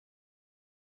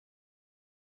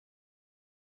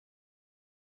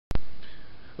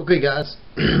Okay guys,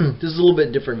 this is a little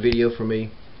bit different video for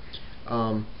me,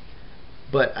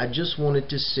 but I just wanted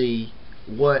to see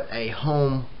what a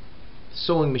home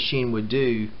sewing machine would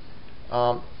do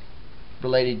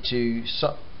related to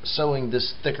sewing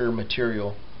this thicker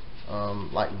material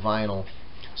like vinyl.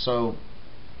 So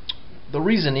the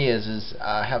reason is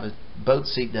I have a boat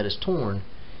seat that is torn,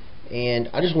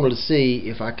 and I just wanted to see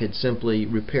if I could simply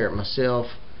repair it myself.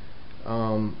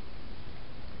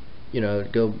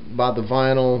 Go buy the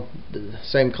vinyl, the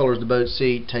same color as the boat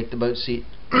seat, take the boat seat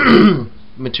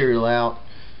material out,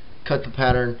 cut the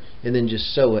pattern, and then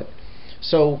just sew it.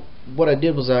 So what I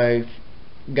did was I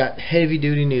got heavy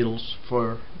duty needles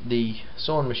for the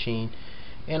sewing machine,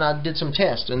 and I did some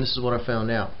tests, and this is what I found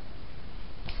out.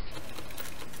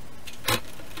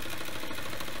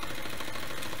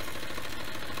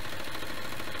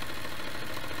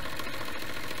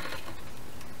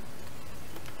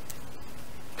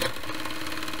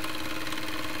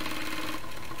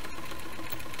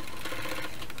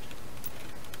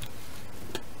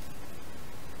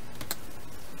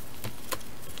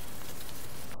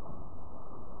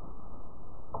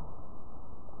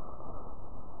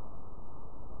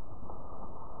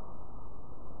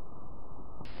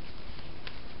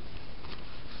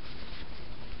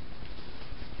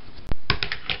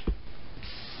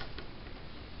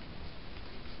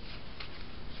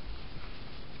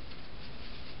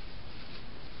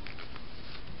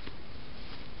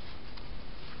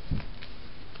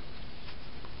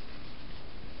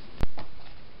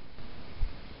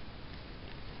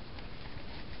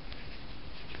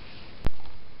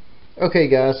 Okay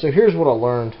guys, so here's what I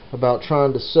learned about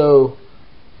trying to sew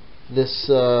this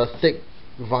thick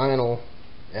vinyl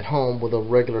at home with a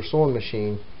regular sewing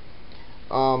machine.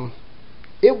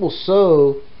 It will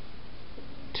sew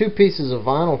two pieces of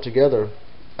vinyl together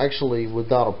actually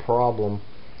without a problem.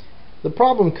 The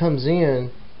problem comes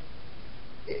in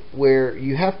where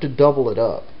you have to double it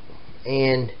up,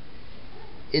 and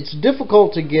it's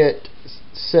difficult to get,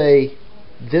 say,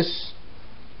 this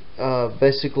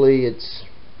basically it's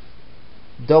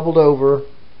doubled over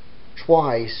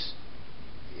twice.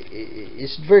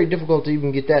 It's very difficult to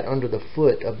even get that under the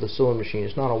foot of the sewing machine.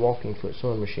 It's not a walking foot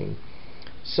sewing machine,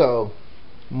 so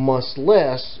much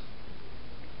less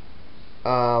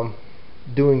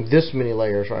doing this many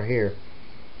layers right here.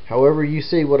 However, you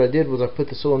see what I did was I put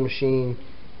the sewing machine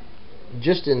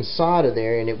just inside of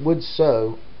there, and it would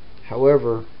sew.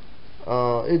 However,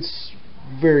 it's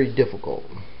very difficult.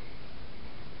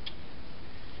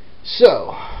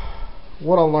 So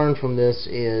what I learned from this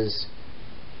is,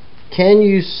 can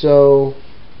you sew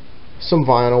some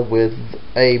vinyl with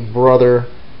a Brother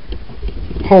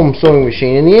home sewing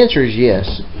machine? And the answer is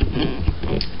yes.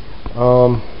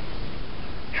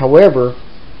 However,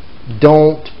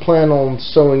 don't plan on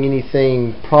sewing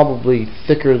anything probably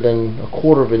thicker than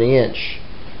 1/4 of an inch,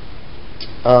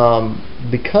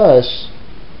 because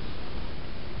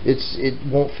it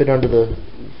won't fit under the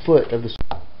foot of the.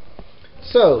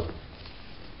 So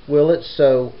will it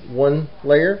sew one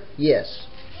layer? Yes.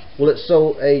 Will it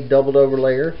sew a doubled over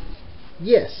layer?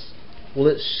 Yes. Will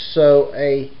it sew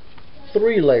a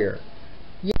 3 layer?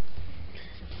 Yes.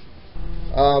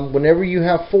 Whenever you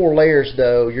have 4 layers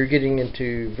though, you're getting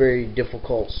into very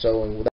difficult sewing.